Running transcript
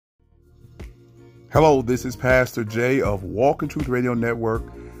Hello, this is Pastor Jay of Walk in Truth Radio Network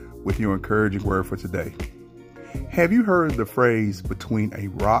with your encouraging word for today. Have you heard the phrase between a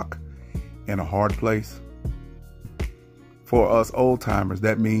rock and a hard place? For us old timers,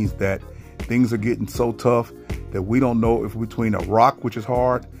 that means that things are getting so tough that we don't know if we're between a rock, which is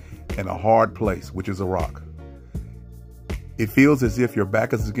hard, and a hard place, which is a rock. It feels as if your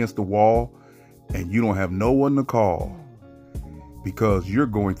back is against the wall and you don't have no one to call because you're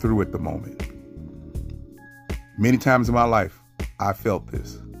going through at the moment. Many times in my life, I felt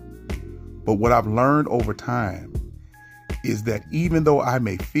this. But what I've learned over time is that even though I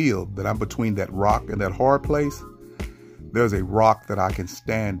may feel that I'm between that rock and that hard place, there's a rock that I can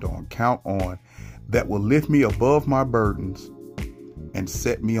stand on, count on, that will lift me above my burdens and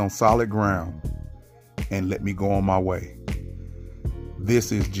set me on solid ground and let me go on my way.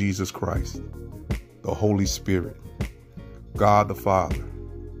 This is Jesus Christ, the Holy Spirit, God the Father,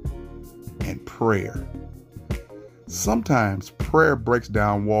 and prayer. Sometimes prayer breaks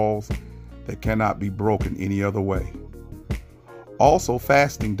down walls that cannot be broken any other way. Also,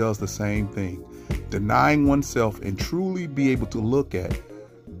 fasting does the same thing, denying oneself and truly be able to look at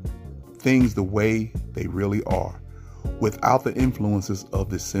things the way they really are, without the influences of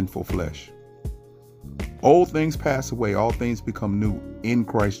this sinful flesh. Old things pass away, all things become new in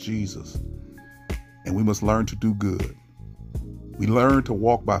Christ Jesus. And we must learn to do good. We learn to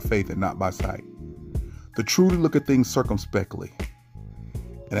walk by faith and not by sight, to truly look at things circumspectly.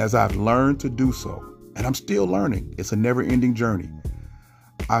 And as I've learned to do so, and I'm still learning, it's a never-ending journey,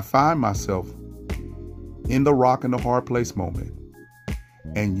 I find myself in the rock and the hard place moment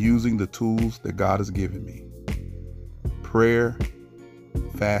and using the tools that God has given me. Prayer,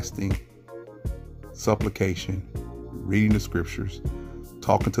 fasting, supplication, reading the scriptures,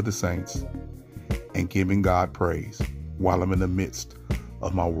 talking to the saints, and giving God praise while I'm in the midst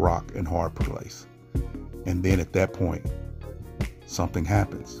of my rock and hard place. And then at that point, something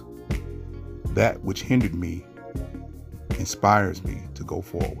happens. That which hindered me inspires me to go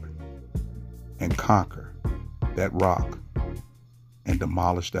forward and conquer that rock and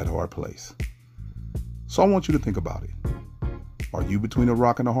demolish that hard place. So I want you to think about it. Are you between a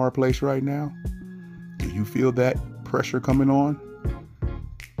rock and a hard place right now? Do you feel that pressure coming on?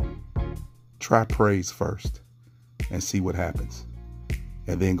 Try praise first and see what happens.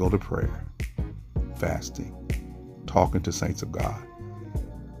 And then go to prayer, fasting, talking to saints of God.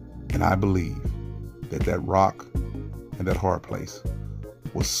 And I believe that that rock and that hard place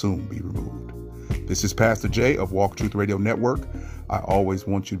will soon be removed. This is Pastor Jay of Walk Truth Radio Network. I always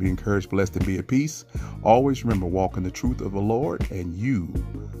want you to be encouraged, blessed, and be at peace. Always remember, walk in the truth of the Lord, and you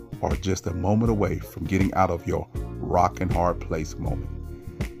are just a moment away from getting out of your rock and hard place moment.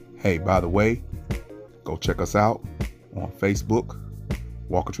 Hey, by the way, go check us out on Facebook,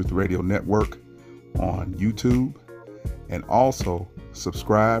 Walk in Truth Radio Network, on YouTube, and also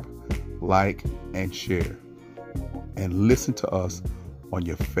subscribe, like, and share, and listen to us on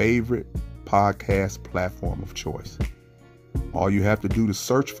your favorite podcast platform of choice. All you have to do to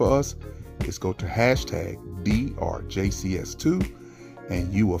search for us is go to hashtag DRJCS2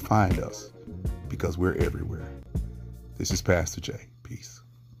 and you will find us, because we're everywhere. This is Pastor Jay. Peace.